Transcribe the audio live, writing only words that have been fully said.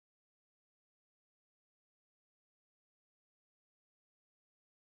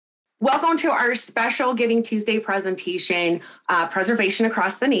Welcome to our special Giving Tuesday presentation, Preservation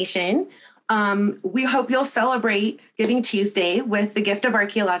Across the Nation. We hope you'll celebrate Giving Tuesday with the gift of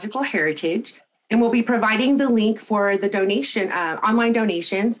archaeological heritage, and we'll be providing the link for the donation, online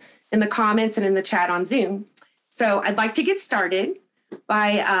donations in the comments and in the chat on Zoom. So I'd like to get started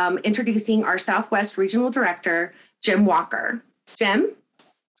by introducing our Southwest Regional Director, Jim Walker. Jim?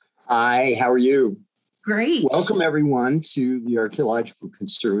 Hi, how are you? Great. Welcome everyone to the Archaeological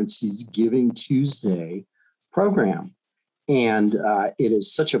Conservancy's Giving Tuesday program. And it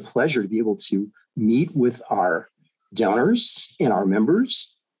is such a pleasure to be able to meet with our donors and our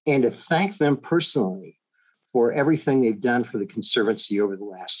members and to thank them personally for everything they've done for the Conservancy over the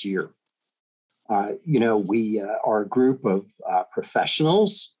last year. We are a group of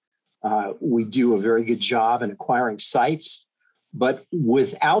professionals. We do a very good job in acquiring sites. But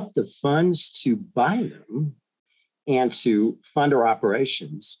without the funds to buy them and to fund our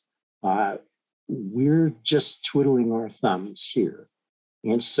operations, we're just twiddling our thumbs here.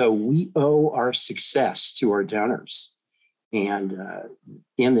 And so we owe our success to our donors. And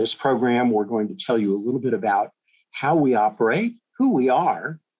in this program, we're going to tell you a little bit about how we operate, who we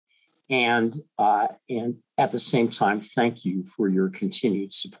are, and at the same time, thank you for your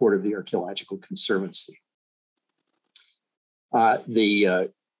continued support of the Archaeological Conservancy.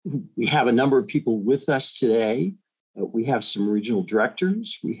 We have a number of people with us today. We have some regional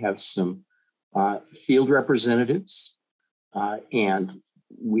directors, we have some field representatives, and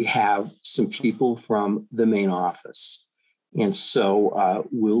we have some people from the main office. And so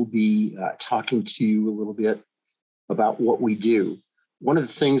we'll be talking to you a little bit about what we do. One of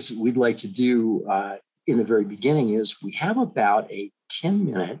the things that we'd like to do in the very beginning is we have about a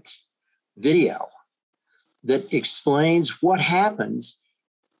 10-minute video that explains what happens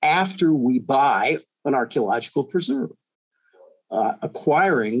after we buy an archaeological preserve.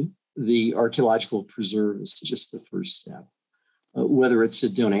 Acquiring the archaeological preserve is just the first step. Whether it's a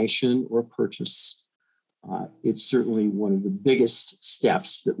donation or purchase, it's certainly one of the biggest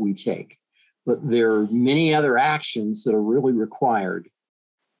steps that we take. But there are many other actions that are really required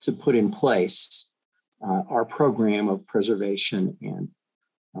to put in place our program of preservation and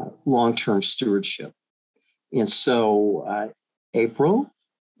long-term stewardship. And so, April,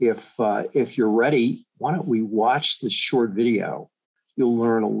 if you're ready, why don't we watch this short video? You'll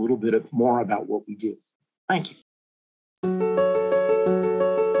learn a little bit more about what we do. Thank you.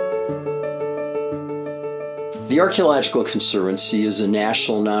 The Archaeological Conservancy is a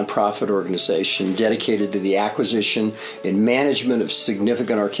national nonprofit organization dedicated to the acquisition and management of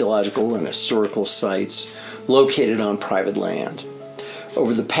significant archaeological and historical sites located on private land.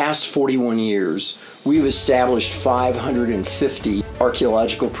 Over the past 41 years, we've established 550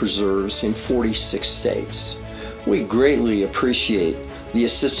 archaeological preserves in 46 states. We greatly appreciate the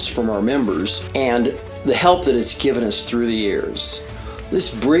assistance from our members and the help that it's given us through the years.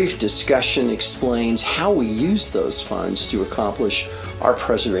 This brief discussion explains how we use those funds to accomplish our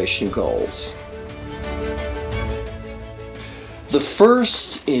preservation goals. The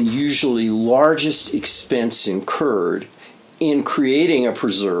first and usually largest expense incurred in creating a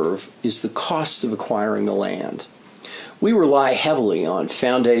preserve is the cost of acquiring the land. We rely heavily on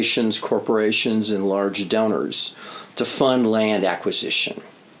foundations, corporations, and large donors to fund land acquisition.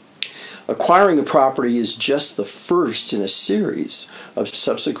 Acquiring the property is just the first in a series of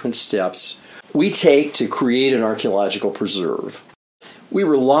subsequent steps we take to create an archaeological preserve. We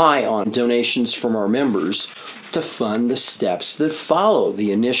rely on donations from our members to fund the steps that follow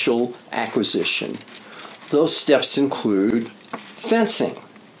the initial acquisition. Those steps include fencing.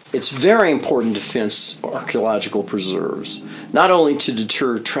 It's very important to fence archaeological preserves, not only to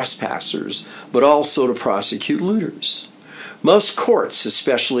deter trespassers, but also to prosecute looters. Most courts,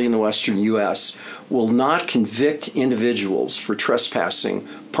 especially in the Western U.S., will not convict individuals for trespassing,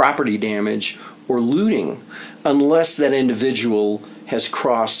 property damage, or looting unless that individual has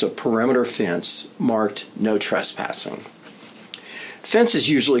crossed a perimeter fence marked "No Trespassing." Fences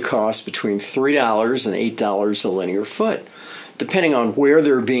usually cost between $3 and $8 a linear foot, depending on where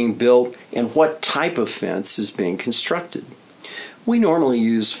they're being built and what type of fence is being constructed. We normally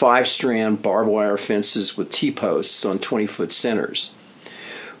use 5-strand barbed wire fences with T-posts on 20-foot centers.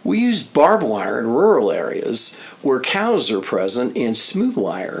 We use barbed wire in rural areas where cows are present and smooth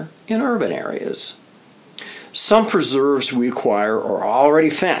wire in urban areas. Some preserves we acquire are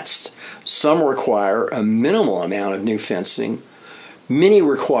already fenced. Some require a minimal amount of new fencing. Many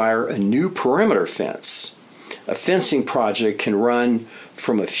require a new perimeter fence. A fencing project can run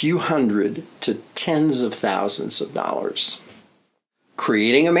from a few hundred to tens of thousands of dollars.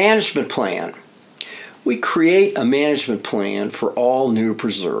 Creating a management plan. We create a management plan for all new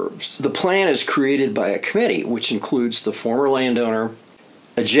preserves. The plan is created by a committee which includes the former landowner,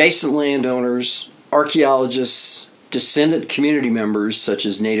 adjacent landowners, archaeologists, descendant community members such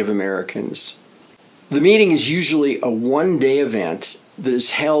as Native Americans. The meeting is usually a one-day event that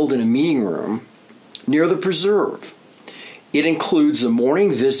is held in a meeting room near the preserve. It includes a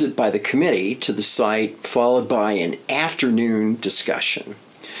morning visit by the committee to the site, followed by an afternoon discussion.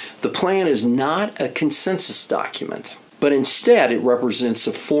 The plan is not a consensus document, but instead it represents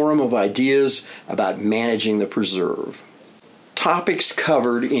a forum of ideas about managing the preserve. Topics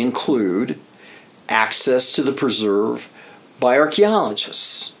covered include access to the preserve by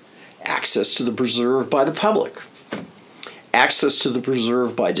archaeologists, access to the preserve by the public, access to the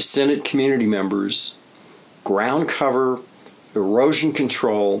preserve by descendant community members, ground cover, erosion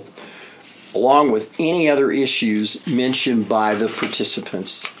control, along with any other issues mentioned by the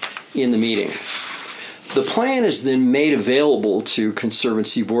participants in the meeting. The plan is then made available to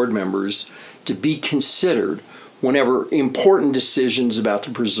Conservancy board members to be considered whenever important decisions about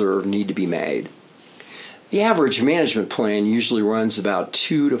the preserve need to be made. The average management plan usually runs about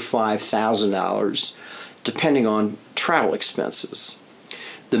 $2,000 to $5,000, depending on travel expenses.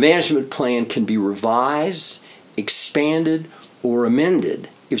 The management plan can be revised, expanded, or amended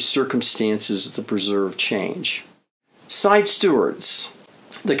if circumstances of the preserve change. Site stewards.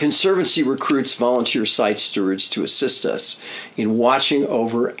 The Conservancy recruits volunteer site stewards to assist us in watching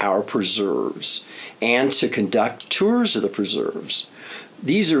over our preserves and to conduct tours of the preserves.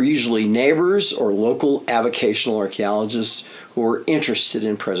 These are usually neighbors or local avocational archaeologists who are interested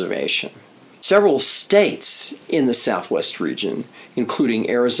in preservation. Several states in the Southwest region, including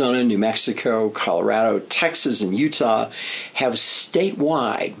Arizona, New Mexico, Colorado, Texas, and Utah, have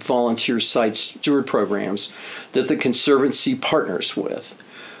statewide volunteer site steward programs that the Conservancy partners with.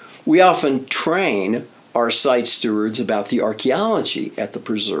 We often train our site stewards about the archaeology at the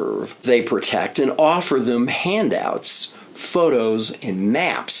preserve they protect and offer them handouts, photos, and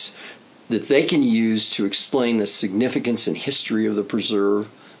maps that they can use to explain the significance and history of the preserve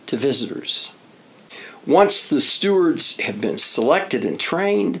to visitors. Once the stewards have been selected and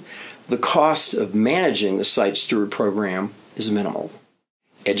trained, the cost of managing the site steward program is minimal.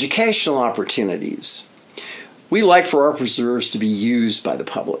 Educational opportunities. We like for our preserves to be used by the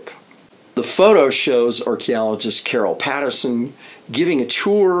public. The photo shows archaeologist Carol Patterson giving a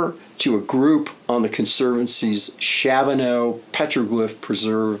tour to a group on the Conservancy's Chavano Petroglyph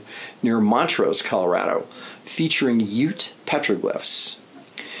Preserve near Montrose, Colorado, featuring Ute petroglyphs.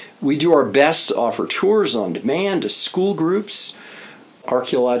 We do our best to offer tours on demand to school groups,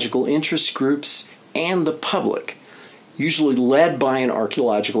 archaeological interest groups, and the public, usually led by an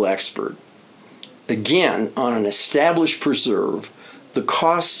archaeological expert. Again, on an established preserve, the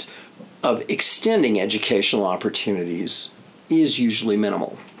cost of extending educational opportunities is usually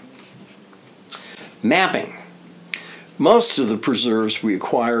minimal. Mapping. Most of the preserves we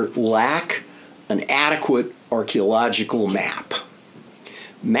acquire lack an adequate archaeological map.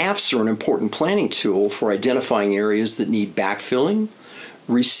 Maps are an important planning tool for identifying areas that need backfilling,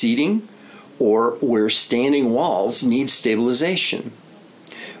 reseeding, or where standing walls need stabilization.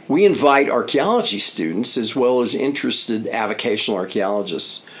 We invite archaeology students as well as interested avocational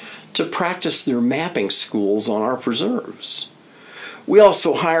archaeologists to practice their mapping schools on our preserves. We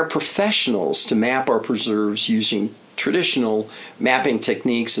also hire professionals to map our preserves using traditional mapping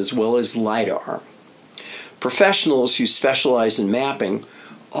techniques as well as LiDAR. Professionals who specialize in mapping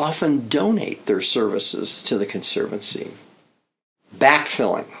often donate their services to the Conservancy.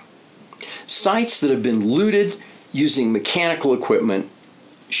 Backfilling. Sites that have been looted using mechanical equipment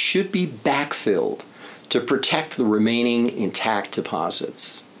should be backfilled to protect the remaining intact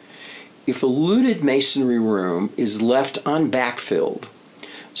deposits. If a looted masonry room is left unbackfilled,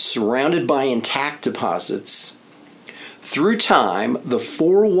 surrounded by intact deposits, through time the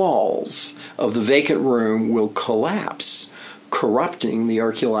four walls of the vacant room will collapse, corrupting the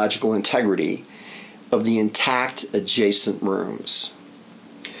archaeological integrity of the intact adjacent rooms.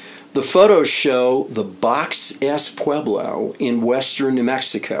 The photos show the Box S Pueblo in western New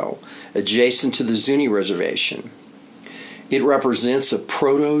Mexico, adjacent to the Zuni Reservation. It represents a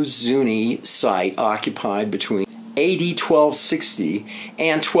Proto-Zuni site occupied between AD 1260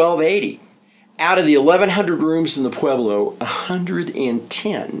 and 1280. Out of the 1,100 rooms in the Pueblo,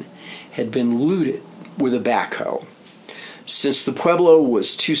 110 had been looted with a backhoe. Since the Pueblo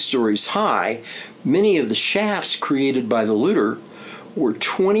was 2 stories high, many of the shafts created by the looter were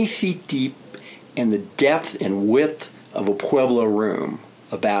 20 feet deep and the depth and width of a Pueblo room,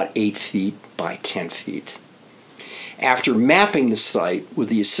 about 8 feet by 10 feet. After mapping the site with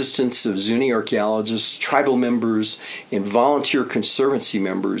the assistance of Zuni archaeologists, tribal members, and volunteer conservancy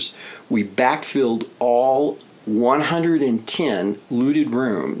members, we backfilled all 110 looted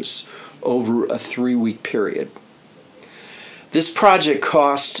rooms over a 3-week period. This project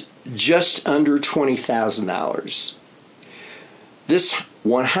cost just under $20,000. This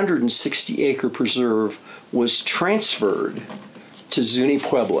 160-acre preserve was transferred to Zuni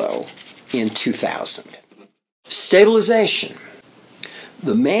Pueblo in 2000. Stabilization.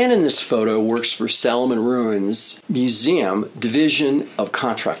 The man in this photo works for Salomon Ruins Museum Division of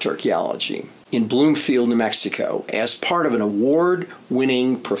Contract Archaeology in Bloomfield, New Mexico, as part of an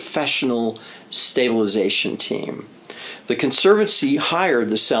award-winning professional stabilization team. The Conservancy hired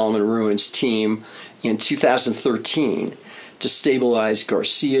the Salomon Ruins team in 2013 to stabilize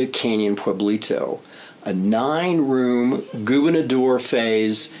Garcia Canyon Pueblito, a 9-room gubernador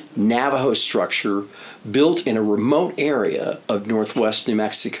phase Navajo structure built in a remote area of northwest New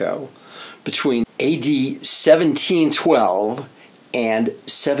Mexico between AD 1712 and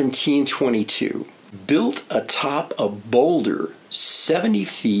 1722. Built atop a boulder 70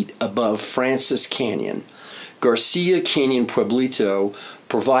 feet above Francis Canyon, Garcia Canyon Pueblito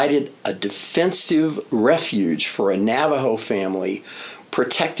provided a defensive refuge for a Navajo family,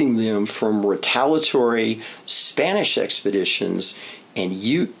 protecting them from retaliatory Spanish expeditions and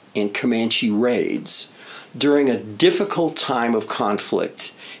Ute and Comanche raids during a difficult time of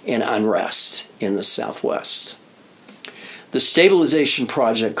conflict and unrest in the Southwest. The stabilization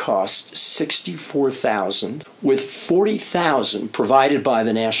project cost $64,000, with $40,000 provided by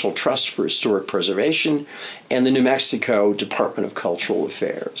the National Trust for Historic Preservation and the New Mexico Department of Cultural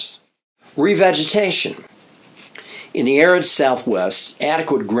Affairs. Revegetation. In the arid Southwest,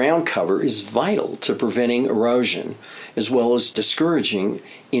 adequate ground cover is vital to preventing erosion, as well as discouraging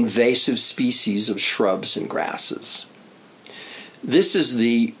invasive species of shrubs and grasses. This is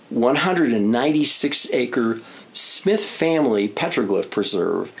the 196-acre Smith Family Petroglyph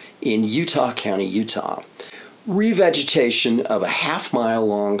Preserve in Utah County, Utah. Revegetation of a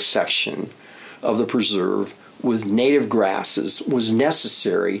half-mile-long section of the preserve with native grasses was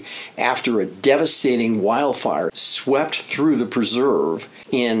necessary after a devastating wildfire swept through the preserve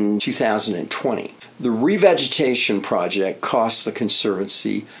in 2020. The revegetation project cost the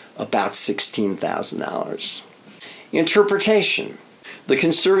Conservancy about $16,000. Interpretation. The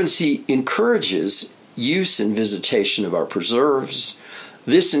Conservancy encourages use and visitation of our preserves.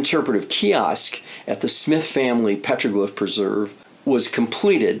 This interpretive kiosk at the Smith Family Petroglyph Preserve was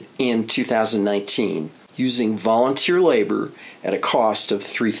completed in 2019 using volunteer labor at a cost of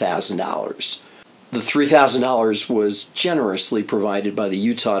 $3,000. The $3,000 was generously provided by the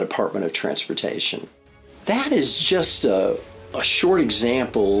Utah Department of Transportation. That is just a short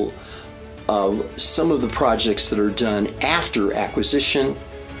example of some of the projects that are done after acquisition,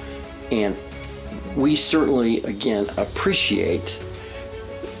 and we certainly, again, appreciate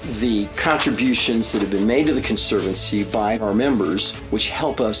the contributions that have been made to the Conservancy by our members, which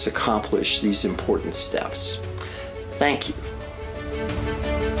help us accomplish these important steps. Thank you.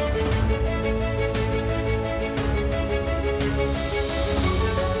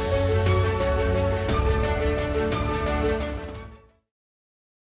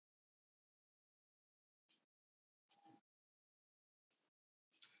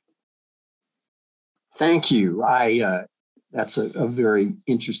 Thank you. That's a very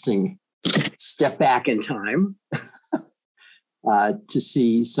interesting step back in time to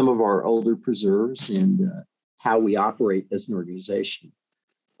see some of our older preserves and how we operate as an organization.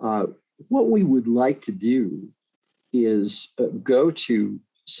 What we would like to do is go to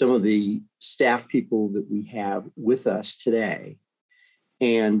some of the staff people that we have with us today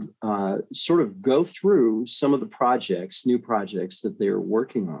and sort of go through some of the projects, new projects that they're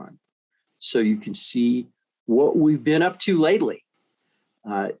working on, so you can see what we've been up to lately.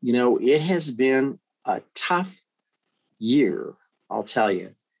 It has been a tough year, I'll tell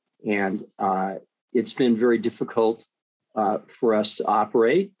you, and it's been very difficult for us to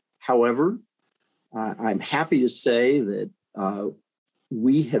operate. However, I'm happy to say that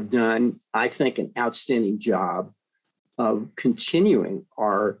we have done, I think, an outstanding job of continuing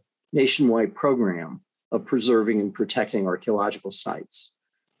our nationwide program of preserving and protecting archaeological sites.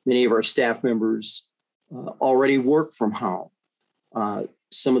 Many of our staff members already work from home.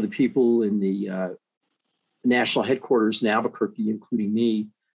 Some of the people in the national headquarters in Albuquerque, including me,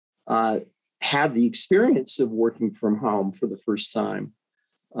 had the experience of working from home for the first time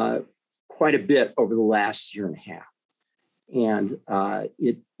quite a bit over the last year and a half. And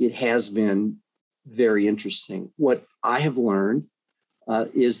it has been very interesting. What I have learned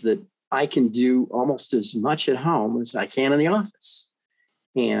is that I can do almost as much at home as I can in the office.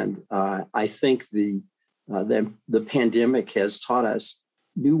 And I think the pandemic has taught us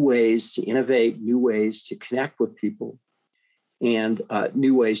new ways to innovate, new ways to connect with people, and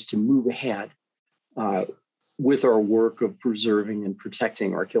new ways to move ahead with our work of preserving and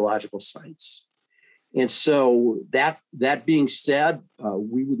protecting archaeological sites. And so that being said,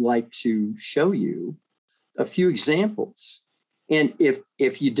 we would like to show you a few examples. And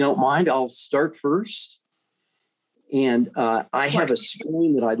if you don't mind, I'll start first. And I have a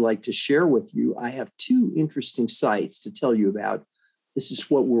screen that I'd like to share with you. I have two interesting sites to tell you about. This is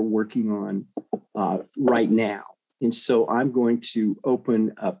what we're working on right now. And so I'm going to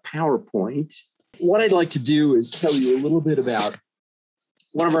open a PowerPoint. What I'd like to do is tell you a little bit about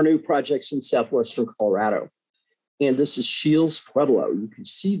one of our new projects in southwestern Colorado. And this is Shields Pueblo. You can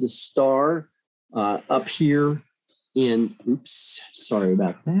see the star up here in, oops, sorry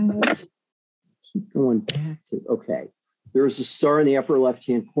about that. Keep going back to, okay. There's a star in the upper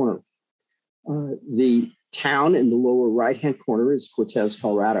left-hand corner. The town in the lower right-hand corner is Cortez,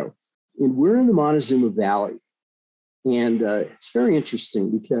 Colorado. And we're in the Montezuma Valley. And it's very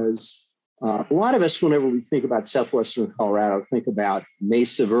interesting because a lot of us, whenever we think about southwestern Colorado, think about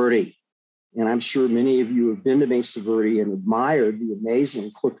Mesa Verde. And I'm sure many of you have been to Mesa Verde and admired the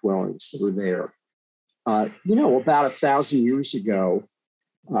amazing cliff dwellings that are there. About 1,000 years ago,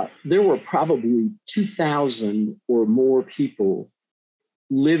 there were probably 2,000 or more people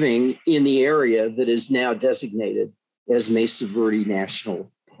living in the area that is now designated as Mesa Verde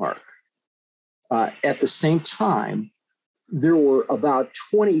National Park. At the same time, there were about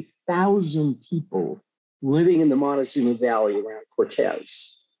 20,000 people living in the Montezuma Valley around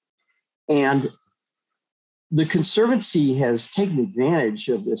Cortez. And the Conservancy has taken advantage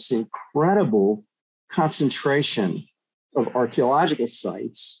of this incredible concentration of archaeological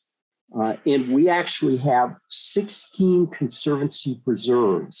sites. And we actually have 16 Conservancy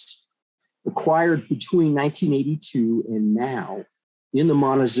preserves acquired between 1982 and now in the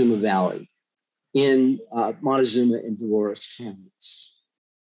Montezuma Valley, in Montezuma and Dolores counties.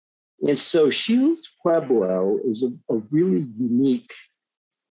 And so Shields Pueblo is a really unique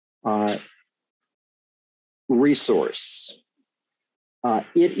resource.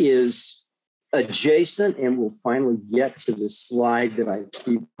 It is adjacent, and we'll finally get to the slide that I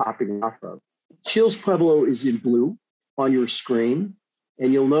keep popping off of. Shields Pueblo is in blue on your screen,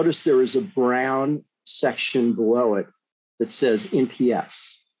 and you'll notice there is a brown section below it that says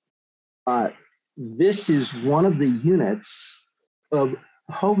NPS. This is one of the units of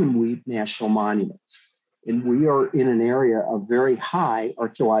Hovenweep National Monument, and we are in an area of very high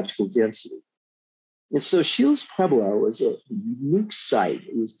archaeological density. And so Shields Pueblo is a unique site.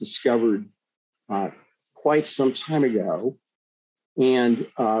 It was discovered quite some time ago. And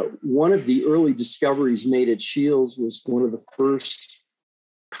one of the early discoveries made at Shields was one of the first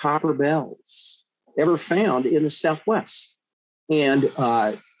copper bells ever found in the Southwest. And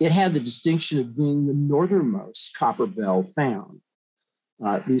it had the distinction of being the northernmost copper bell found.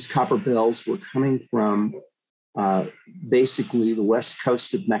 These copper bells were coming from basically the west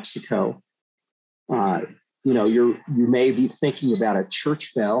coast of Mexico. You may be thinking about a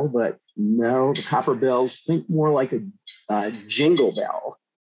church bell, but no, the copper bells, think more like a jingle bell,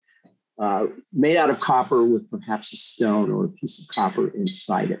 made out of copper with perhaps a stone or a piece of copper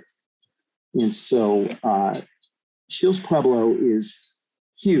inside it. And so Shields Pueblo is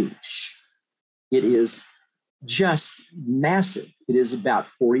huge. It is just massive. It is about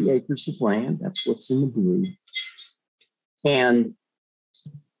 40 acres of land. That's what's in the blue. And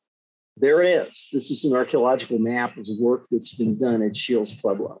there it is. This is an archaeological map of the work that's been done at Shields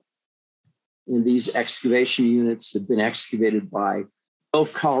Pueblo. And these excavation units have been excavated by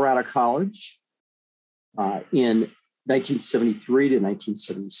both Colorado College in 1973 to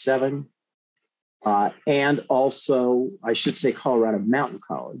 1977, and also, I should say, Colorado Mountain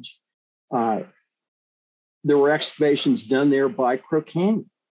College. There were excavations done there by Crow Canyon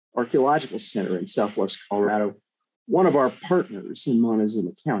Archaeological Center in Southwest Colorado, one of our partners in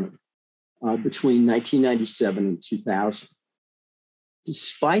Montezuma County, between 1997 and 2000.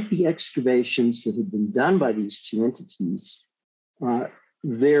 Despite the excavations that have been done by these two entities,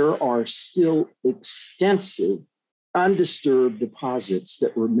 there are still extensive undisturbed deposits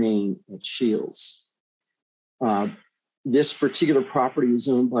that remain at Shields. This particular property is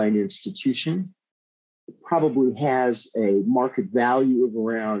owned by an institution. It probably has a market value of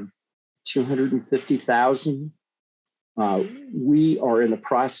around $250,000. We are in the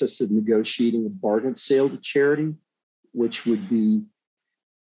process of negotiating a bargain sale to charity, which would be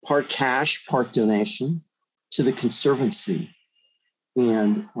part cash, part donation to the Conservancy.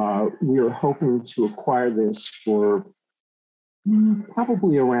 And we are hoping to acquire this for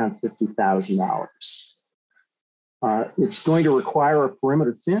probably around $50,000. It's going to require a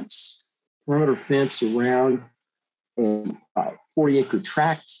perimeter fence around a 40-acre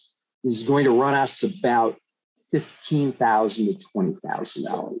tract is going to run us about $15,000 to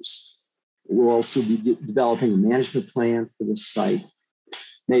 $20,000. We'll also be developing a management plan for this site,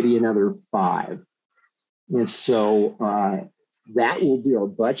 maybe another $5,000. And so that will be our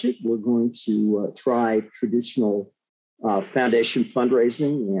budget. We're going to try traditional foundation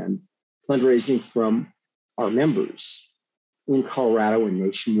fundraising and fundraising from our members in Colorado and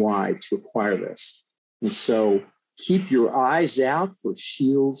nationwide to acquire this. And so keep your eyes out for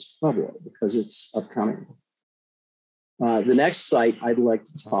Shields Pueblo because it's upcoming. The next site I'd like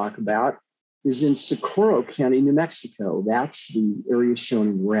to talk about is in Socorro County, New Mexico. That's the area shown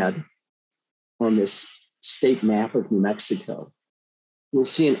in red on this state map of New Mexico. You'll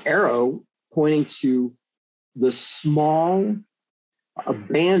see an arrow pointing to the small,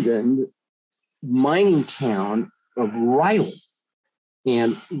 abandoned mining town of Riley.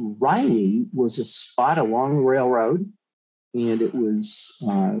 And Riley was a spot along the railroad, and it was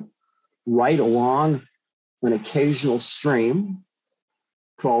right along an occasional stream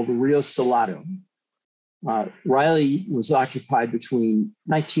called the Rio Salado. Riley was occupied between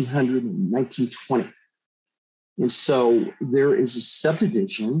 1900 and 1920. And so there is a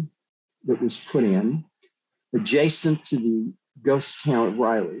subdivision that was put in adjacent to the ghost town of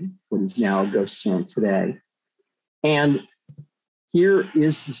Riley, what is now a ghost town today. And here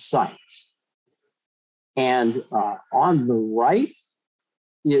is the site. And on the right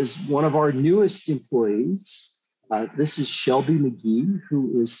is one of our newest employees. This is Shelby McGee,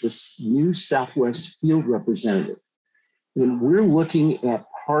 who is this new Southwest field representative. And we're looking at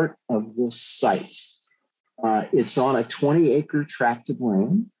part of this site. It's on a 20-acre tract of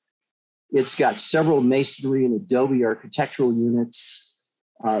land. It's got several masonry and adobe architectural units.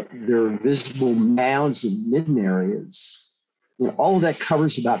 There are visible mounds and midden areas. And all of that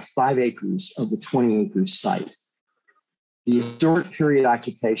covers about 5 acres of the 20-acre site. The historic period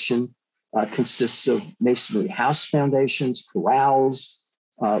occupation consists of masonry house foundations, corrals,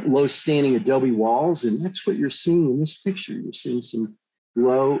 low-standing adobe walls, and that's what you're seeing in this picture. You're seeing some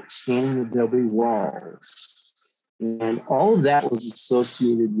low-standing adobe walls. And all of that was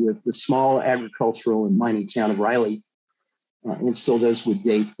associated with the small agricultural and mining town of Riley. And so those would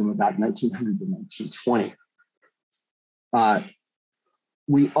date from about 1900 to 1920.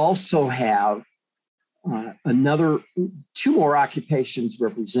 We also have two more occupations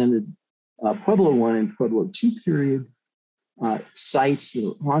represented, Pueblo 1 and Pueblo 2 period sites that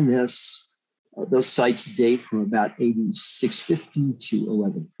are on this. Those sites date from about 8650 to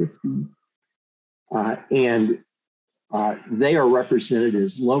 1150. And they are represented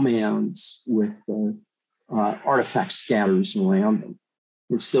as low mounds with artifact scatters around them.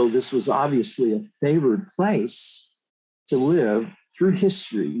 And so this was obviously a favored place to live through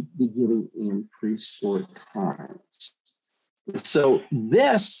history, beginning in prehistoric times. So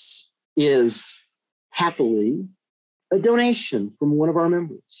this is happily a donation from one of our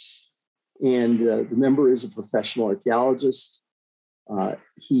members. And the member is a professional archaeologist.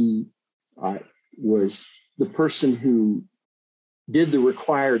 He was the person who did the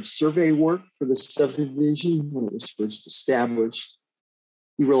required survey work for the subdivision when it was first established.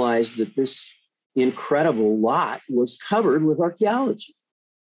 He realized that this incredible lot was covered with archaeology,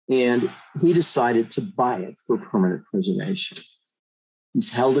 and he decided to buy it for permanent preservation.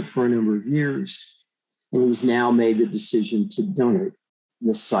 He's held it for a number of years, and he's now made the decision to donate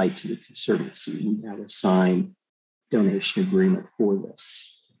the site to the Conservancy. We have a signed donation agreement for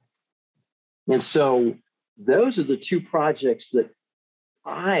this. And so those are the two projects that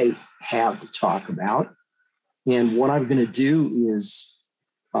I have to talk about. And what I'm going to do is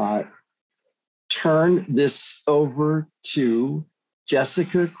turn this over to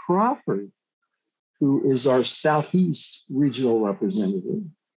Jessica Crawford, who is our Southeast regional representative,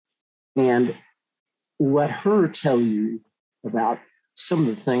 and let her tell you about some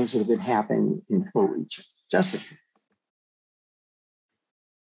of the things that have been happening in her region. Jessica.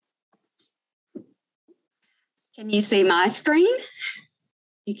 Can you see my screen?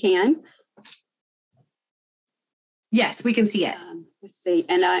 You can. Yes, we can see it. Let's see.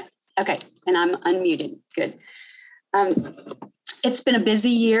 And I'm unmuted. Good. It's been a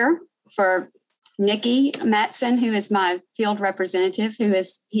busy year for Nikki Matson, who is my field representative, who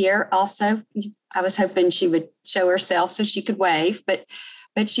is here also. I was hoping she would show herself so she could wave, but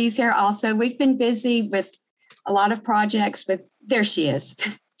she's here also. We've been busy with a lot of projects there she is.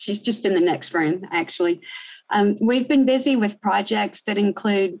 She's just in the next room, actually. We've been busy with projects that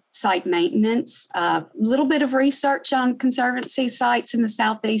include site maintenance, a little bit of research on conservancy sites in the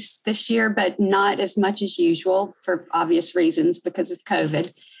Southeast this year, but not as much as usual for obvious reasons because of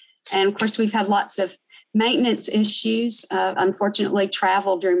COVID. And of course, we've had lots of maintenance issues. Unfortunately,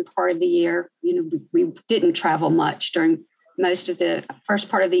 travel during part of the year, we didn't travel much during most of the first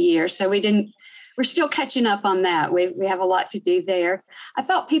part of the year. So we're still catching up on that. We have a lot to do there. I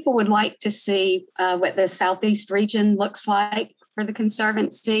thought people would like to see what the Southeast region looks like for the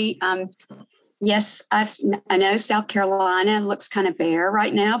Conservancy. Yes, I know South Carolina looks kind of bare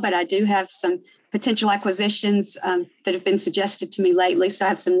right now, but I do have some potential acquisitions that have been suggested to me lately. So I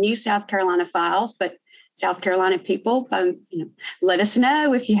have some new South Carolina files, but South Carolina people, let us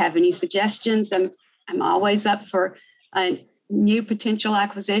know if you have any suggestions. I'm always up for new potential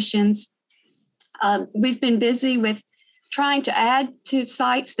acquisitions. We've been busy with trying to add to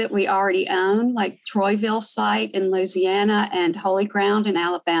sites that we already own, like Troyville site in Louisiana and Holy Ground in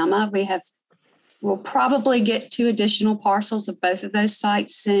Alabama. We'll probably get 2 additional parcels of both of those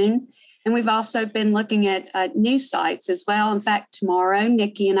sites soon. And we've also been looking at new sites as well. In fact, tomorrow,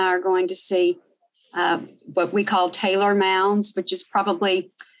 Nikki and I are going to see what we call Taylor Mounds, which is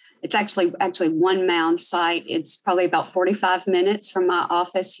it's actually one mound site. It's probably about 45 minutes from my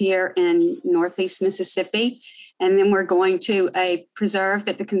office here in Northeast Mississippi. And then we're going to a preserve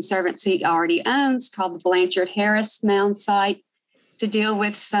that the Conservancy already owns called the Blanchard Harris Mound site to deal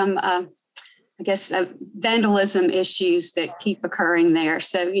with some, vandalism issues that keep occurring there.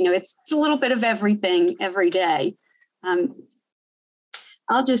 So, it's a little bit of everything every day.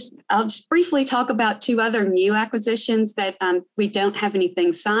 I'll just briefly talk about 2 other new acquisitions that we don't have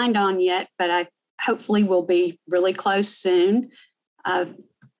anything signed on yet, but I hopefully will be really close soon.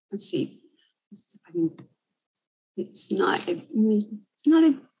 Let's see. It's not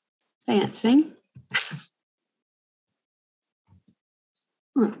advancing.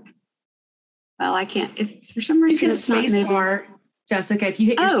 Well, I can't. For some reason, it's not moving. Bar, Jessica, if you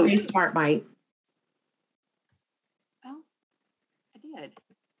hit your space bar, it might.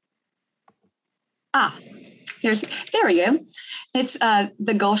 There we go. It's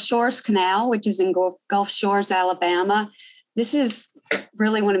the Gulf Shores Canal, which is in Gulf Shores, Alabama. This is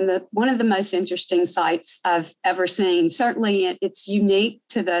really one of the most interesting sites I've ever seen. Certainly, it's unique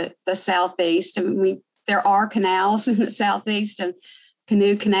to the Southeast. I mean, there are canals in the Southeast and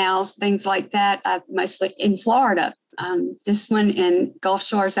canoe canals, things like that, mostly in Florida. This one in Gulf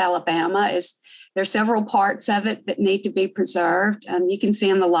Shores, Alabama there are several parts of it that need to be preserved. You can see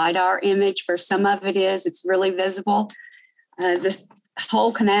on the LiDAR image where some of it's really visible. This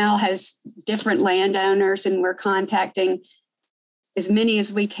whole canal has different landowners, and we're contacting as many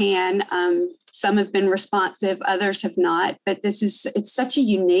as we can. Some have been responsive, others have not. But it's such a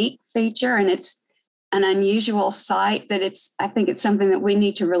unique feature, and it's an unusual site that I think it's something that we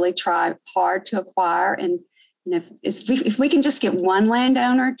need to really try hard to acquire. And if we can just get one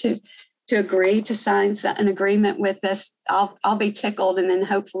landowner to agree to sign an agreement with us, I'll be tickled, and then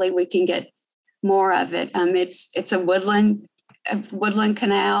hopefully we can get more of it. It's a woodland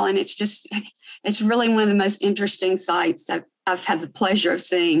canal, and it's really one of the most interesting sites I've had the pleasure of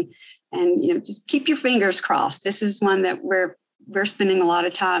seeing. And just keep your fingers crossed. This is one that we're spending a lot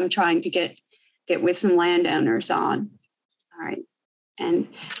of time trying to get with some landowners on. All right. And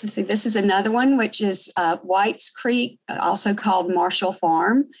let's see, this is another one, which is White's Creek, also called Marshall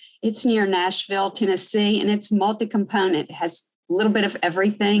Farm. It's near Nashville, Tennessee, and it's multi-component. It has a little bit of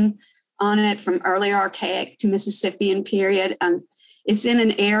everything on it, from early archaic to Mississippian period. It's in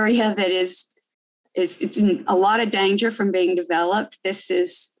an area that it's in a lot of danger from being developed.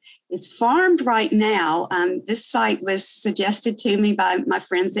 It's farmed right now. This site was suggested to me by my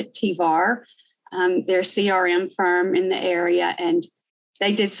friends at TVAR. They're a CRM firm in the area, and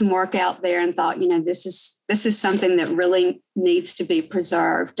they did some work out there and thought, this is something that really needs to be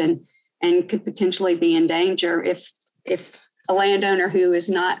preserved and could potentially be in danger if a landowner who is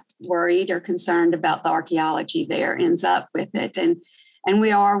not worried or concerned about the archaeology there ends up with it. And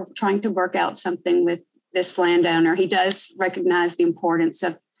we are trying to work out something with this landowner. He does recognize the importance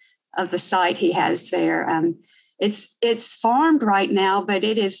of the site he has there. It's farmed right now, but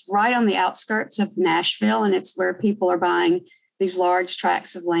it is right on the outskirts of Nashville, and it's where people are buying these large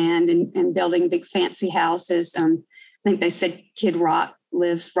tracts of land and building big fancy houses. I think they said Kid Rock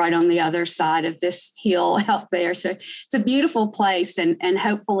lives right on the other side of this hill out there. So it's a beautiful place, and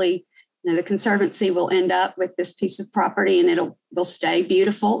hopefully the Conservancy will end up with this piece of property, and it'll stay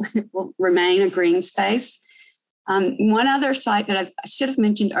beautiful. It will remain a green space. One other site that I should have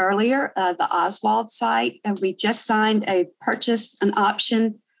mentioned earlier, the Oswald site, we just signed an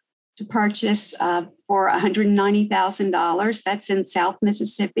option to purchase for $190,000. That's in South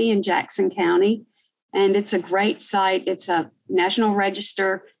Mississippi in Jackson County. And it's a great site. It's a National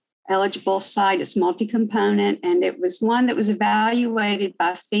Register eligible site. It's multi-component, and it was one that was evaluated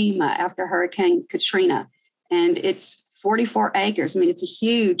by FEMA after Hurricane Katrina. And it's 44 acres. I mean, it's a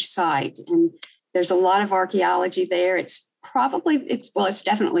huge site, and there's a lot of archaeology there. It's definitely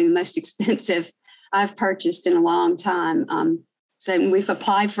the most expensive I've purchased in a long time. So we've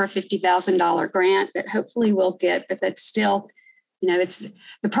applied for a $50,000 grant that hopefully we'll get, but that's still, it's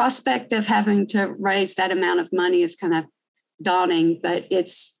the prospect of having to raise that amount of money is kind of daunting, but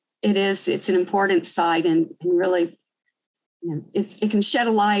it's an important site, and really, it can shed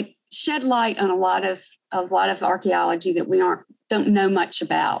light on a lot of archaeology that we don't know much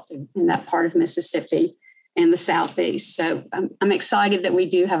about in that part of Mississippi and the Southeast. So I'm excited that we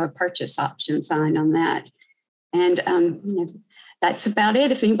do have a purchase option signed on that. And that's about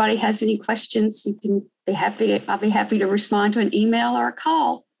it. If anybody has any questions, I'll be happy to respond to an email or a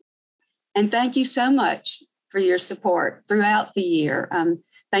call. And thank you so much for your support throughout the year.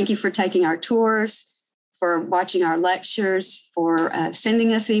 Thank you for taking our tours, for watching our lectures, for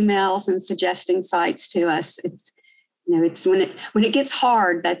sending us emails and suggesting sites to us. It's when it gets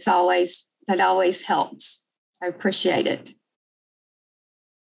hard, that always helps. I appreciate it.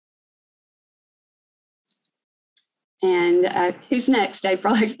 And who's next,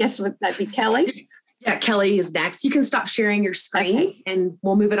 April? I guess would that be Kelly? Yeah, Kelly is next. You can stop sharing your screen, and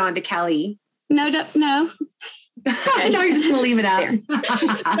we'll move it on to Kelly. No. Okay. No, you're just going to leave it out.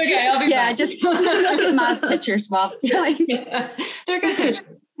 Okay, I'll be back. Just look at my pictures while Kelly. Yeah, they're good pictures.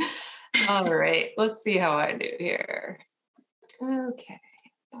 All right, let's see how I do here. Okay.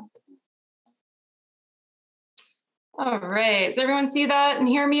 All right, does everyone see that and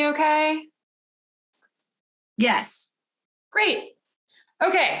hear me okay? Yes. Great.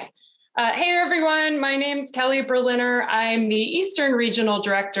 Okay. Hey, everyone. My name is Kelley Berliner. I'm the Eastern Regional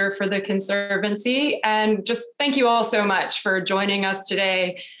Director for the Conservancy. And just thank you all so much for joining us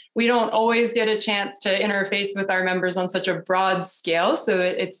today. We don't always get a chance to interface with our members on such a broad scale. So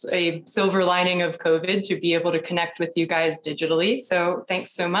it's a silver lining of COVID to be able to connect with you guys digitally. So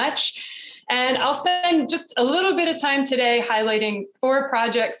thanks so much. And I'll spend just a little bit of time today highlighting 4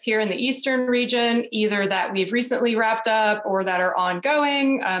 projects here in the Eastern region, either that we've recently wrapped up or that are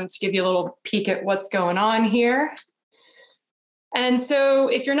ongoing, to give you a little peek at what's going on here. And so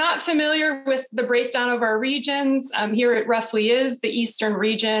if you're not familiar with the breakdown of our regions, here it roughly is. The Eastern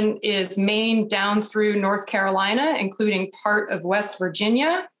region is Maine down through North Carolina, including part of West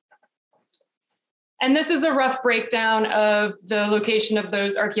Virginia. And this is a rough breakdown of the location of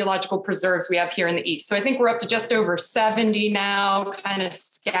those archaeological preserves we have here in the East. So I think we're up to just over 70 now, kind of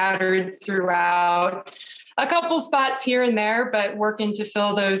scattered throughout. A couple spots here and there, but working to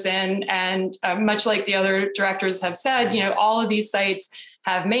fill those in. And much like the other directors have said, all of these sites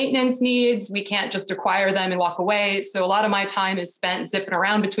have maintenance needs. We can't just acquire them and walk away. So a lot of my time is spent zipping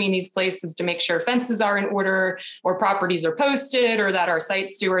around between these places to make sure fences are in order or properties are posted or that our site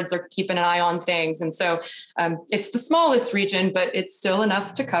stewards are keeping an eye on things. And so it's the smallest region, but it's still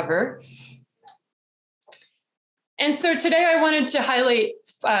enough to cover. And so today I wanted to highlight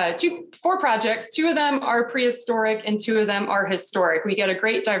 4 projects. 2 of them are prehistoric and 2 of them are historic. We get a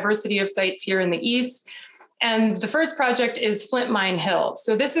great diversity of sites here in the East. And the first project is Flint Mine Hill.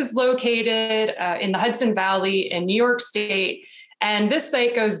 So this is located in the Hudson Valley in New York State. And this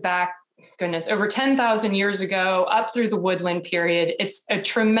site goes back, over 10,000 years ago, up through the woodland period. It's a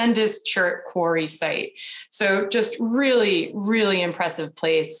tremendous chert quarry site. So just really, really impressive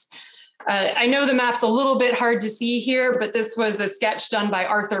place. I know the map's a little bit hard to see here, but this was a sketch done by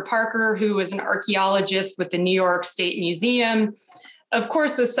Arthur Parker, who was an archaeologist with the New York State Museum. Of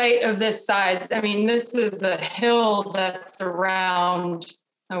course, a site of this size, this is a hill that's around,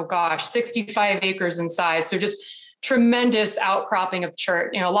 65 acres in size. So just tremendous outcropping of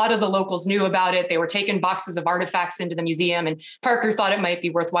chert. A lot of the locals knew about it. They were taking boxes of artifacts into the museum, and Parker thought it might be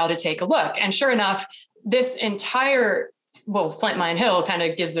worthwhile to take a look. And sure enough, this entire Flint Mine Hill kind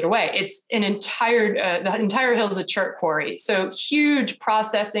of gives it away. It's the entire hill is a chert quarry. So huge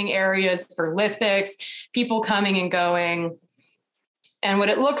processing areas for lithics, people coming and going. And what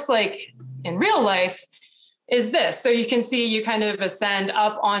it looks like in real life is this. So you can see you kind of ascend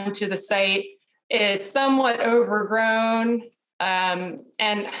up onto the site. It's somewhat overgrown. And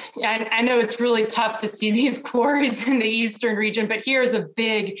I know it's really tough to see these quarries in the Eastern region, but here's a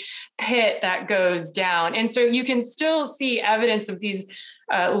big pit that goes down. And so you can still see evidence of these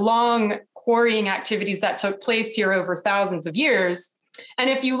long quarrying activities that took place here over thousands of years. And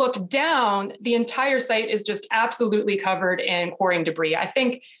if you look down, the entire site is just absolutely covered in quarrying debris. I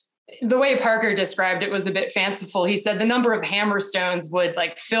think the way Parker described it was a bit fanciful. He said the number of hammerstones would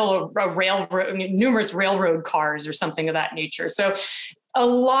like fill a railroad, numerous railroad cars or something of that nature. So a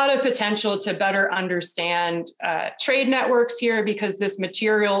lot of potential to better understand trade networks here, because this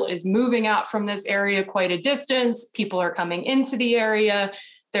material is moving out from this area quite a distance. People are coming into the area.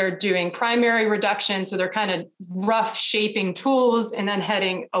 They're doing primary reduction. So they're kind of rough shaping tools and then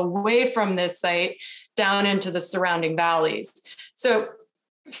heading away from this site down into the surrounding valleys. So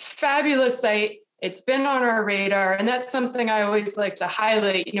fabulous site. It's been on our radar. And that's something I always like to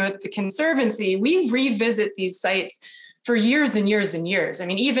highlight. You know, at the Conservancy, we revisit these sites for years and years and years. I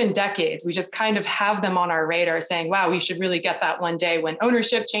mean, even decades. We just kind of have them on our radar saying, wow, we should really get that one day when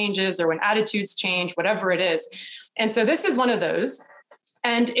ownership changes or when attitudes change, whatever it is. And so this is one of those.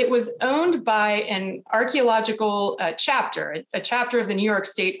 And it was owned by an archaeological chapter, a chapter of the New York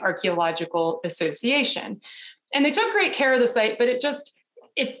State Archaeological Association. And they took great care of the site, but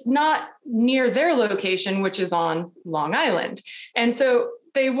it's not near their location, which is on Long Island. And so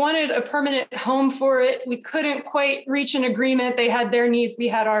they wanted a permanent home for it. We couldn't quite reach an agreement. They had their needs, we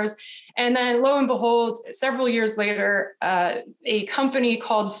had ours. And then lo and behold, several years later, a company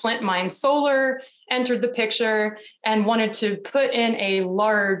called Flint Mine Solar entered the picture and wanted to put in a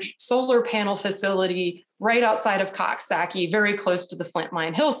large solar panel facility right outside of Coxsackie, very close to the Flint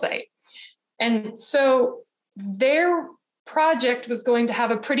Mine Hill site. And so their project was going to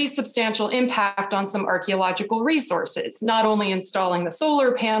have a pretty substantial impact on some archaeological resources, not only installing the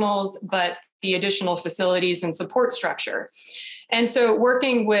solar panels, but the additional facilities and support structure. And so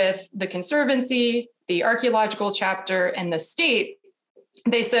working with the Conservancy, the archaeological chapter, and the state,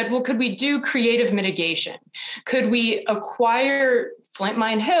 they said, well, could we do creative mitigation? Could we acquire Flint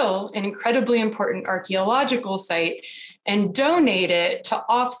Mine Hill, an incredibly important archaeological site, and donate it to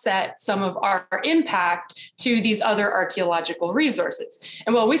offset some of our impact to these other archaeological resources?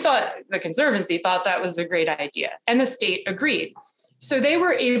 And well, the Conservancy thought that was a great idea, and the state agreed. So they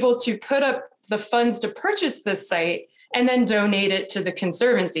were able to put up the funds to purchase this site and then donate it to the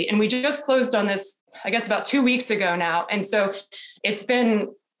Conservancy. And we just closed on this, I guess, about 2 weeks ago now. And so it's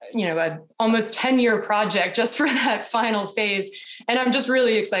been, a almost 10-year project just for that final phase. And I'm just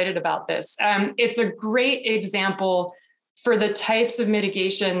really excited about this. It's a great example for the types of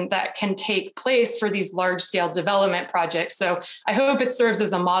mitigation that can take place for these large-scale development projects. So I hope it serves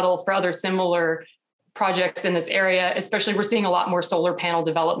as a model for other similar projects in this area, especially we're seeing a lot more solar panel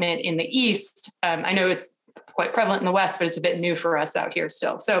development in the East. I know it's quite prevalent in the West, but it's a bit new for us out here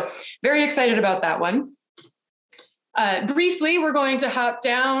still. So very excited about that one. Briefly, we're going to hop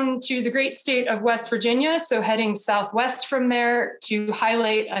down to the great state of West Virginia. So heading southwest from there to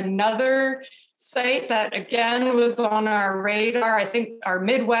highlight another site that again was on our radar. I think our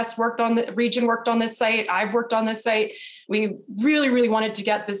Midwest region worked on this site. I've worked on this site. We really, really wanted to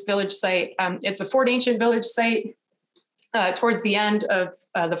get this village site. It's a Fort Ancient village site. Towards the end of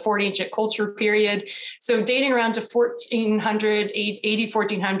the Fort Ancient culture period. So dating around to 1400,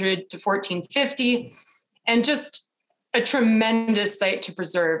 1400 to 1450, and just a tremendous site to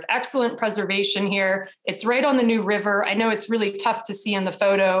preserve. Excellent preservation here. It's right on the New River. I know it's really tough to see in the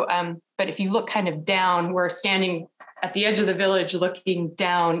photo, but if you look kind of down, we're standing at the edge of the village looking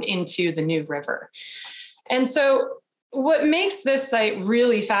down into the New River. And so what makes this site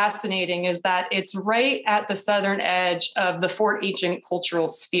really fascinating is that it's right at the southern edge of the Fort Ancient cultural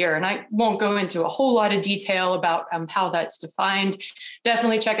sphere. And I won't go into a whole lot of detail about how that's defined.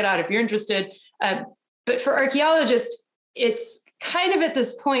 Definitely check it out if you're interested. But for archaeologists, it's kind of at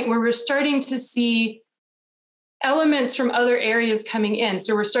this point where we're starting to see elements from other areas coming in.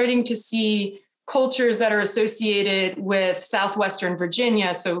 So we're starting to see cultures that are associated with Southwestern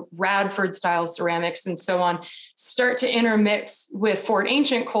Virginia, so Radford style ceramics and so on, start to intermix with Fort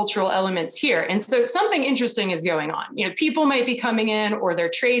Ancient cultural elements here. And so something interesting is going on. People might be coming in or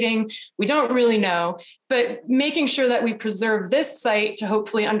they're trading. We don't really know, but making sure that we preserve this site to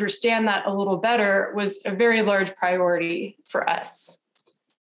hopefully understand that a little better was a very large priority for us.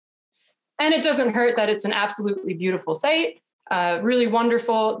 And it doesn't hurt that it's an absolutely beautiful site. Really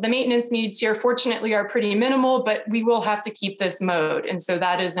wonderful. The maintenance needs here, fortunately, are pretty minimal, but we will have to keep this mode. And so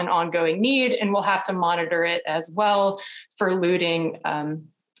that is an ongoing need, and we'll have to monitor it as well for looting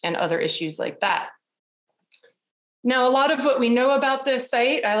and other issues like that. Now, a lot of what we know about this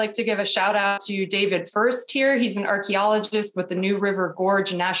site, I like to give a shout out to David First here. He's an archaeologist with the New River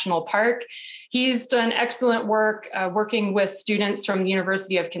Gorge National Park. He's done excellent work working with students from the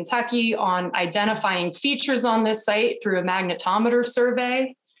University of Kentucky on identifying features on this site through a magnetometer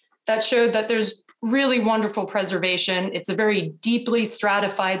survey that showed that there's really wonderful preservation. It's a very deeply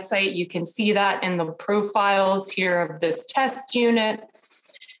stratified site. You can see that in the profiles here of this test unit.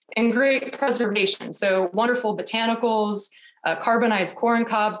 and great preservation. So wonderful botanicals, carbonized corn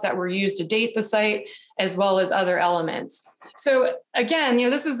cobs that were used to date the site, as well as other elements. So again,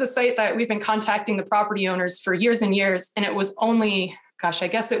 this is the site that we've been contacting the property owners for years and years. And it was only, gosh, I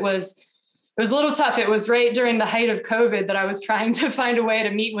guess it was a little tough. It was right during the height of COVID that I was trying to find a way to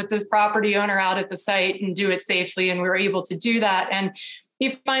meet with this property owner out at the site and do it safely. And we were able to do that. And he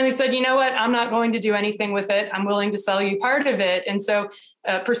finally said, you know what, I'm not going to do anything with it. I'm willing to sell you part of it. And so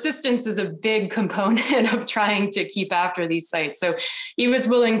persistence is a big component of trying to keep after these sites. So he was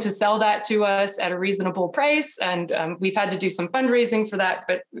willing to sell that to us at a reasonable price. And we've had to do some fundraising for that,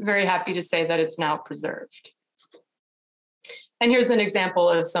 but very happy to say that it's now preserved. And here's an example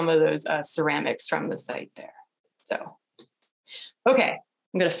of some of those ceramics from the site there. So, okay.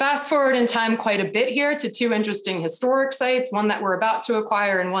 I'm going to fast forward in time quite a bit here to two interesting historic sites, one that we're about to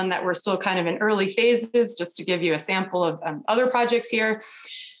acquire and one that we're still kind of in early phases, just to give you a sample of other projects here.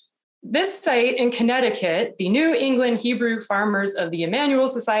 This site in Connecticut, the New England Hebrew Farmers of the Emmanuel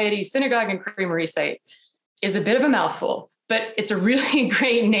Society Synagogue and Creamery site, is a bit of a mouthful, but it's a really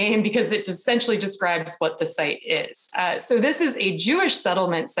great name because it essentially describes what the site is. So this is a Jewish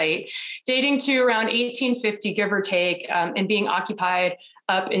settlement site dating to around 1850, give or take, and being occupied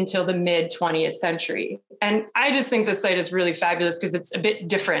up until the mid 20th century. And I just think this site is really fabulous because it's a bit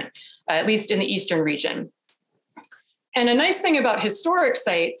different, at least in the Eastern region. And a nice thing about historic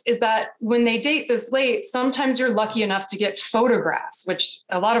sites is that when they date this late, sometimes you're lucky enough to get photographs, which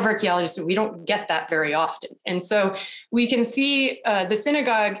a lot of archaeologists, we don't get that very often. And so we can see the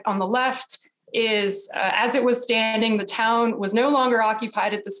synagogue on the left is as it was standing, the town was no longer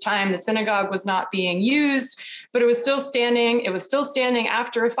occupied at this time. The synagogue was not being used, but it was still standing. It was still standing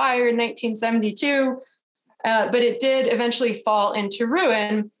after a fire in 1972, but it did eventually fall into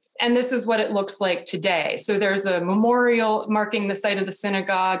ruin. And this is what it looks like today. So there's a memorial marking the site of the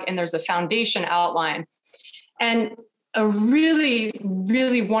synagogue, and there's a foundation outline. And a really,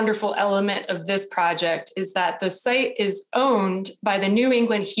 really wonderful element of this project is that the site is owned by the New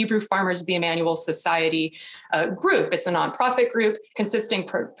England Hebrew Farmers of the Emmanuel Society group. It's a nonprofit group consisting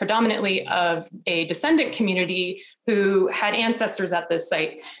predominantly of a descendant community who had ancestors at this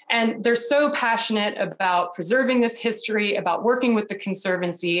site. And they're so passionate about preserving this history, about working with the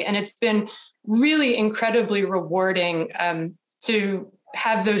Conservancy. And it's been really incredibly rewarding to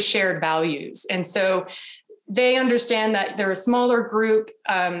have those shared values. And so they understand that they're a smaller group.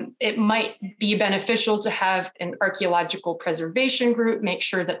 It might be beneficial to have an archaeological preservation group, make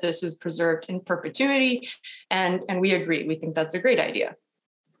sure that this is preserved in perpetuity. And we agree, we think that's a great idea.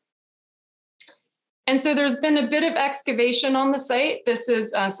 And so there's been a bit of excavation on the site. This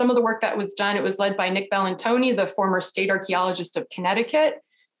is some of the work that was done. It was led by Nick Bellantoni, the former state archaeologist of Connecticut,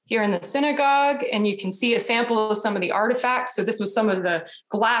 here in the synagogue. And you can see a sample of some of the artifacts. So this was some of the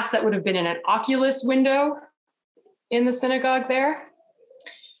glass that would have been in an oculus window in the synagogue there.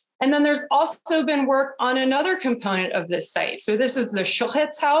 And then there's also been work on another component of this site. So this is the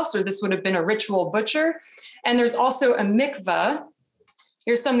shochet's house, or this would have been a ritual butcher. And there's also a mikveh.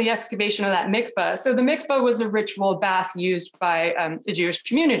 Here's some of the excavation of that mikveh. So the mikveh was a ritual bath used by the Jewish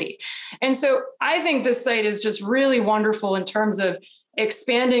community. And so I think this site is just really wonderful in terms of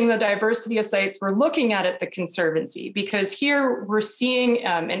expanding the diversity of sites we're looking at the Conservancy, because here we're seeing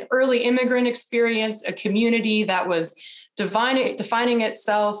an early immigrant experience, a community that was defining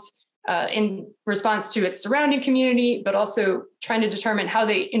itself in response to its surrounding community, but also trying to determine how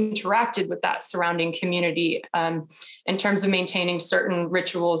they interacted with that surrounding community in terms of maintaining certain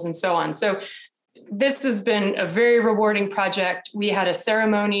rituals and so on. So this has been a very rewarding project. We had a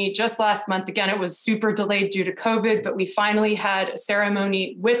ceremony just last month. Again, it was super delayed due to COVID, but we finally had a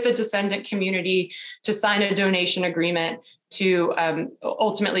ceremony with the descendant community to sign a donation agreement to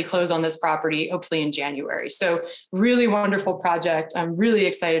ultimately close on this property, hopefully in January. So really wonderful project. I'm really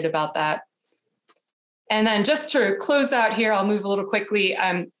excited about that. And then just to close out here, I'll move a little quickly.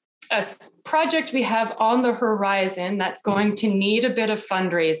 A project we have on the horizon that's going to need a bit of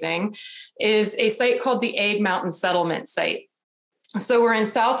fundraising is a site called the Egg Mountain Settlement Site. So we're in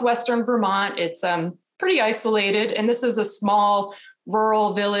southwestern Vermont. It's pretty isolated, and this is a small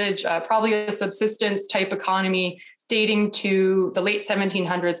rural village, probably a subsistence type economy dating to the late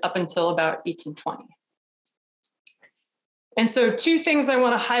 1700s up until about 1820. And so two things I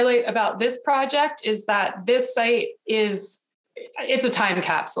want to highlight about this project is that this site it's a time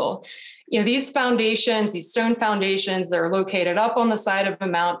capsule. You know, these foundations, these stone foundations, they're located up on the side of a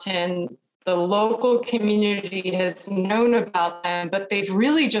mountain. The local community has known about them, but they've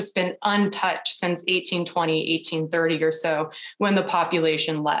really just been untouched since 1820, 1830 or so, when the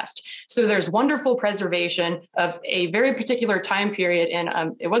population left. So there's wonderful preservation of a very particular time period.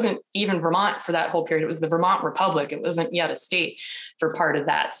 And it wasn't even Vermont for that whole period. It was the Vermont Republic. It wasn't yet a state for part of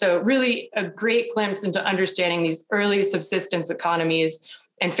that. So really a great glimpse into understanding these early subsistence economies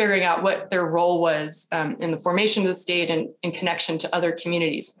and figuring out what their role was in the formation of the state and in connection to other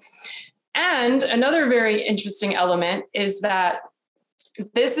communities. And another very interesting element is that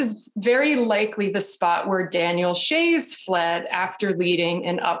this is very likely the spot where Daniel Shays fled after leading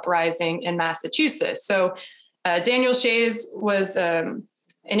an uprising in Massachusetts. So Daniel Shays was an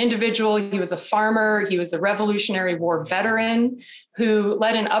individual. He was a farmer. He was a Revolutionary War veteran who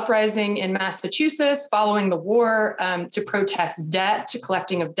led an uprising in Massachusetts following the war to protest debt,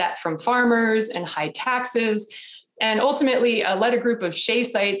 collecting of debt from farmers and high taxes, and ultimately led a group of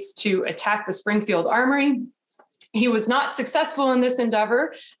Shayites to attack the Springfield Armory. He was not successful in this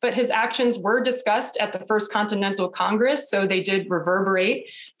endeavor, but his actions were discussed at the First Continental Congress, so they did reverberate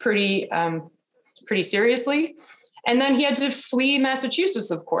pretty seriously. And then he had to flee Massachusetts,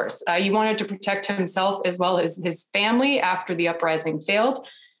 of course. He wanted to protect himself as well as his family after the uprising failed.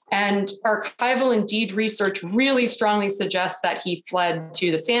 And archival and deed research really strongly suggests that he fled to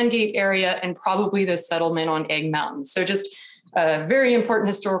the Sandgate area and probably the settlement on Egg Mountain. So just a very important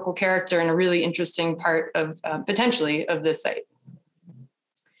historical character and a really interesting part of potentially of this site.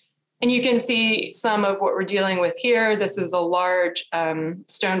 And you can see some of what we're dealing with here. This is a large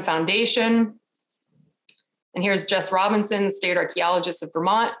stone foundation. And here's Jess Robinson, state archaeologist of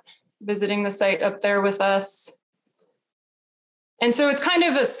Vermont, visiting the site up there with us. And so it's kind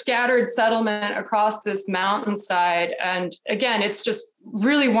of a scattered settlement across this mountainside. And again, it's just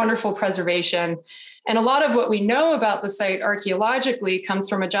really wonderful preservation. And a lot of what we know about the site archaeologically comes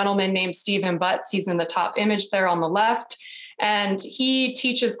from a gentleman named Stephen Butts. He's in the top image there on the left. And he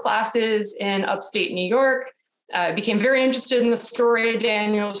teaches classes in upstate New York. Became very interested in the story of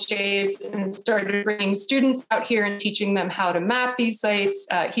Daniel Shays and started bringing students out here and teaching them how to map these sites.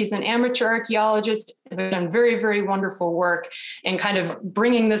 He's an amateur archaeologist, but done very, very wonderful work in kind of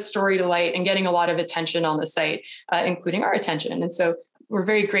bringing this story to light and getting a lot of attention on the site, including our attention. And so we're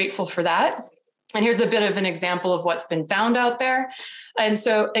very grateful for that. And here's a bit of an example of what's been found out there. And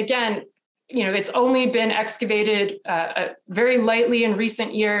so again, you know, it's only been excavated very lightly in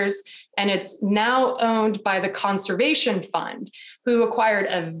recent years, and it's now owned by the Conservation Fund, who acquired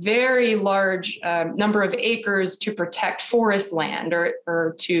a very large number of acres to protect forest land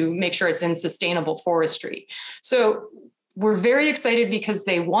or to make sure it's in sustainable forestry. So we're very excited because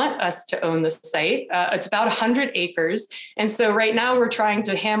they want us to own the site. It's about 100 acres. And so right now we're trying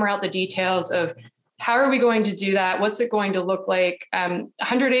to hammer out the details of how are we going to do that? What's it going to look like?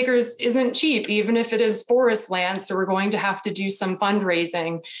 100 acres isn't cheap, even if it is forest land. So we're going to have to do some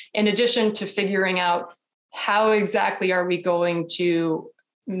fundraising in addition to figuring out how exactly are we going to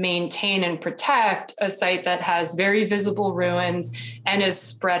maintain and protect a site that has very visible ruins and is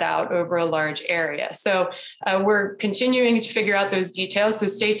spread out over a large area. So we're continuing to figure out those details. So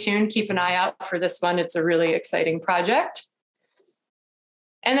stay tuned, keep an eye out for this one. It's a really exciting project.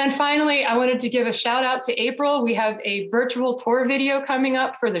 And then finally, I wanted to give a shout out to April. We have a virtual tour video coming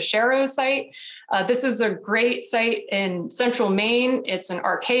up for the Sharrow site. This is a great site in central Maine. It's an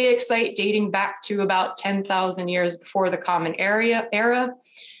archaic site dating back to about 10,000 years before the Common Era.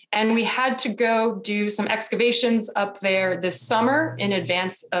 And we had to go do some excavations up there this summer in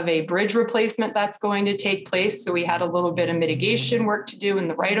advance of a bridge replacement that's going to take place. So we had a little bit of mitigation work to do in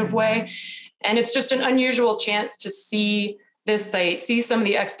the right of way. And it's just an unusual chance to see this site, see some of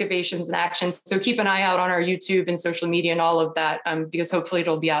the excavations in action. So keep an eye out on our YouTube and social media and all of that, because hopefully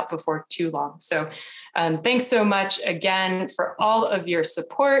it'll be out before too long. So thanks so much again for all of your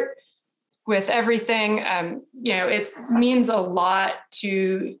support with everything. You know, it means a lot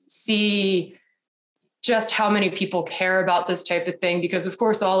to see just how many people care about this type of thing, because of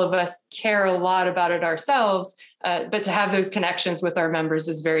course, all of us care a lot about it ourselves, but to have those connections with our members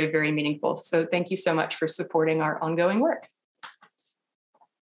is very, very meaningful. So thank you so much for supporting our ongoing work.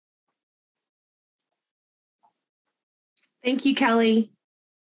 Thank you, Kelly.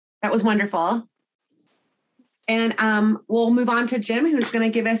 That was wonderful. And we'll move on to Jim, who's going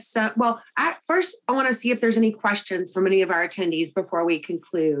to give us, well, first, I want to see if there's any questions from any of our attendees before we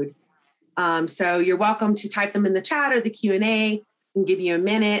conclude. So you're welcome to type them in the chat or the Q&A. We'll give you a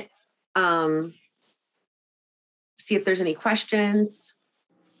minute. See if there's any questions.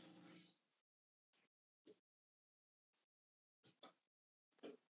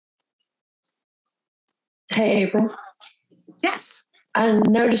 Hey, April. Yes. I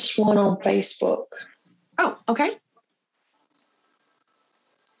noticed one on Facebook. Oh, okay.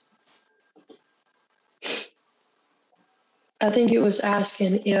 I think it was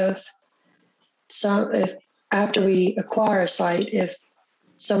asking if after we acquire a site, if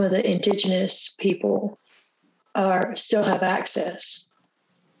some of the indigenous people still have access.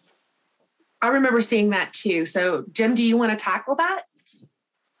 I remember seeing that too. So, Jim, do you want to tackle that?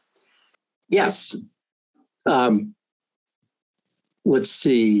 Yes. Let's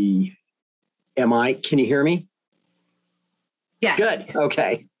see. Can you hear me? Yes. Good.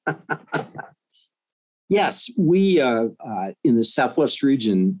 Okay. Yes, we in the Southwest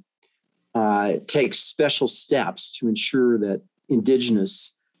region take special steps to ensure that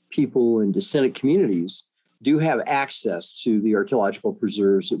indigenous people and descendant communities do have access to the archaeological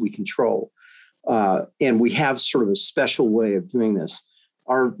preserves that we control. And we have sort of a special way of doing this.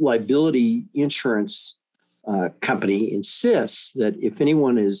 Our liability insurance company insists that if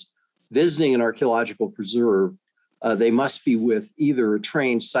anyone is visiting an archaeological preserve, they must be with either a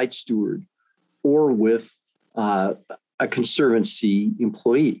trained site steward or with a conservancy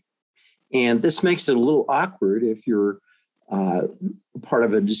employee. And this makes it a little awkward if you're part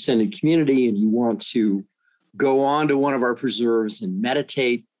of a descendant community and you want to go on to one of our preserves and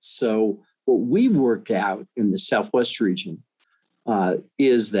meditate. So what we've worked out in the Southwest region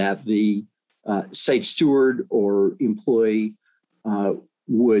is that the site steward or employee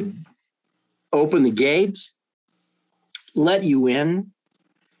would open the gates, let you in,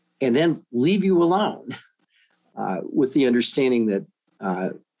 and then leave you alone with the understanding that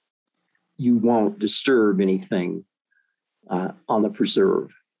you won't disturb anything on the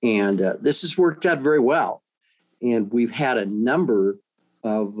preserve. And this has worked out very well. And we've had a number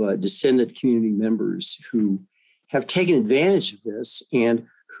of descendant community members who have taken advantage of this and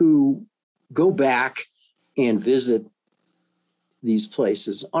who go back and visit these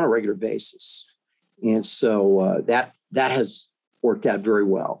places on a regular basis. And so that has worked out very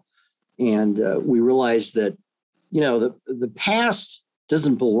well. And we realize that, the past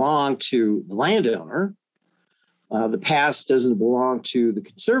doesn't belong to the landowner. The past doesn't belong to the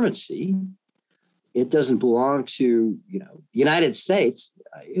conservancy. It doesn't belong to, the United States.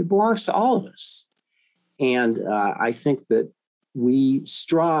 It belongs to all of us. And I think that we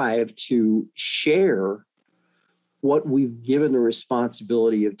strive to share what we've given the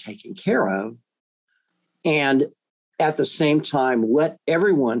responsibility of taking care of, and at the same time, let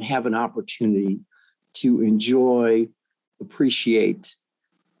everyone have an opportunity to enjoy, appreciate,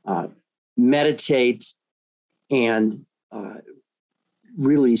 meditate, and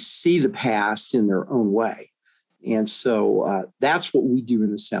really see the past in their own way. And so that's what we do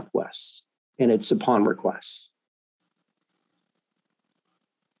in the Southwest, and it's upon request.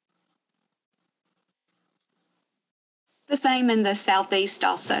 The same in the Southeast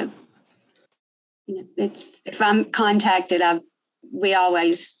also. If I'm contacted, we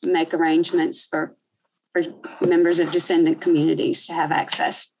always make arrangements for members of descendant communities to have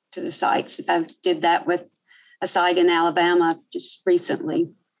access to the sites. I did that with a site in Alabama just recently.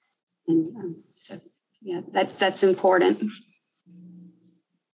 And so, yeah, that's important.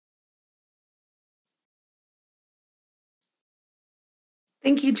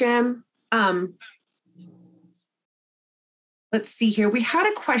 Thank you, Jim. Let's see here. We had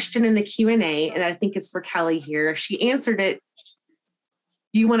a question in the Q&A, and I think it's for Kelley here. She answered it.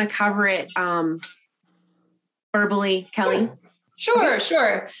 Do you want to cover it verbally, Kelley?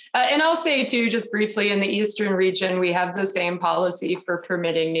 Sure. And I'll say too, just briefly, in the Eastern region, we have the same policy for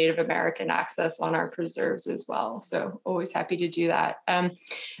permitting Native American access on our preserves as well. So always happy to do that.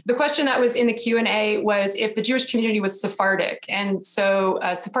 The question that was in the Q&A was if the Jewish community was Sephardic. And so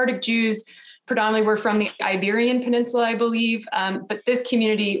Sephardic Jews predominantly were from the Iberian Peninsula, I believe, but this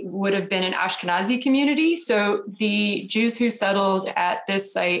community would have been an Ashkenazi community. So the Jews who settled at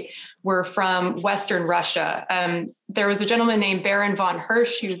this site were from Western Russia. There was a gentleman named Baron von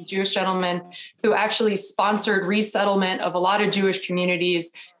Hirsch. He was a Jewish gentleman who actually sponsored resettlement of a lot of Jewish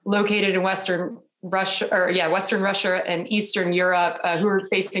communities located in Western Russia and Eastern Europe who were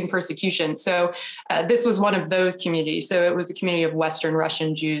facing persecution. So this was one of those communities. So it was a community of Western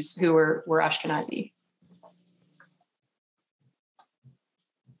Russian Jews who were Ashkenazi.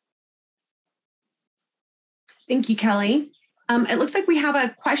 Thank you, Kelley. It looks like we have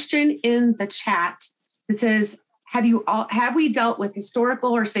a question in the chat that says, have we dealt with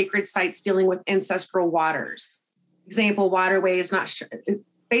historical or sacred sites dealing with ancestral waters? Example, waterways,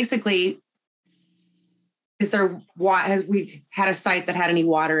 basically, has we had a site that had any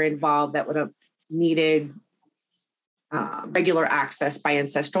water involved that would have needed regular access by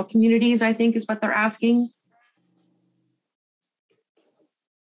ancestral communities, I think is what they're asking.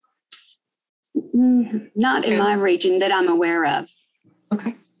 Not in my region that I'm aware of.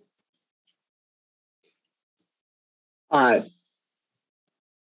 Okay. I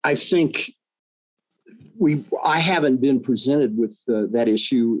think I haven't been presented with that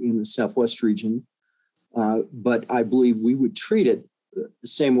issue in the Southwest region, but I believe we would treat it the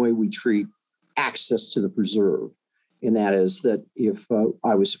same way we treat access to the preserve. And that is that if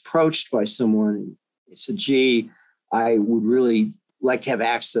I was approached by someone and they said, gee, I would really like to have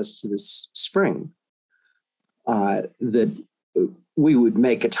access to this spring, that we would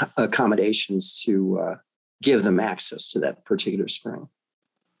make accommodations to give them access to that particular spring.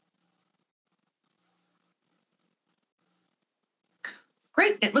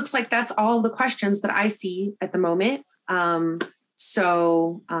 Great. It looks like that's all the questions that I see at the moment.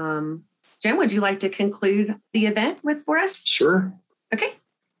 Jim, would you like to conclude the event for us? Sure. Okay.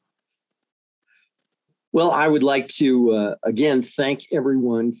 Well, I would like to, again, thank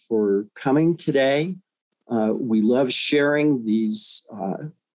everyone for coming today. We love sharing these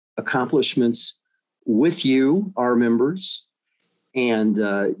accomplishments with you, our members. And,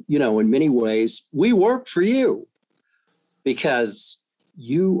 in many ways, we work for you because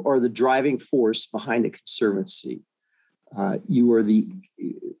you are the driving force behind the Conservancy. You are the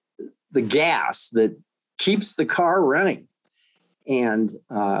gas that keeps the car running. And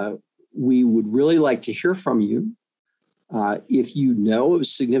we would really like to hear from you. If you know of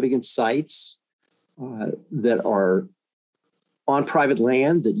significant sites that are on private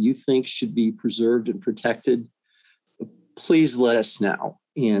land that you think should be preserved and protected, please let us know.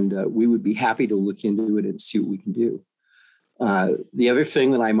 And we would be happy to look into it and see what we can do. The other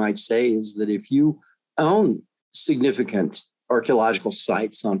thing that I might say is that if you own significant archaeological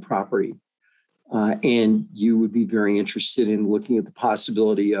sites on property, and you would be very interested in looking at the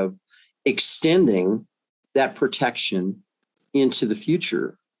possibility of extending that protection into the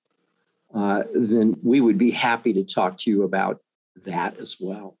future, then we would be happy to talk to you about that as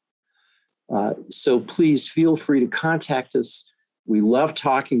well. So please feel free to contact us. We love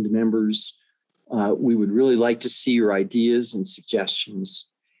talking to members. We would really like to see your ideas and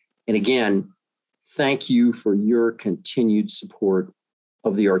suggestions. And again, thank you for your continued support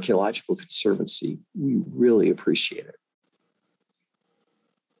of the Archaeological Conservancy. We really appreciate it.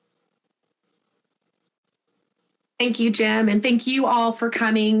 Thank you, Jim. And thank you all for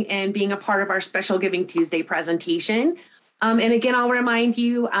coming and being a part of our special Giving Tuesday presentation. And again, I'll remind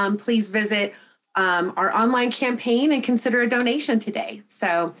you, please visit our online campaign and consider a donation today.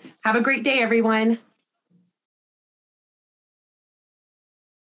 So have a great day, everyone.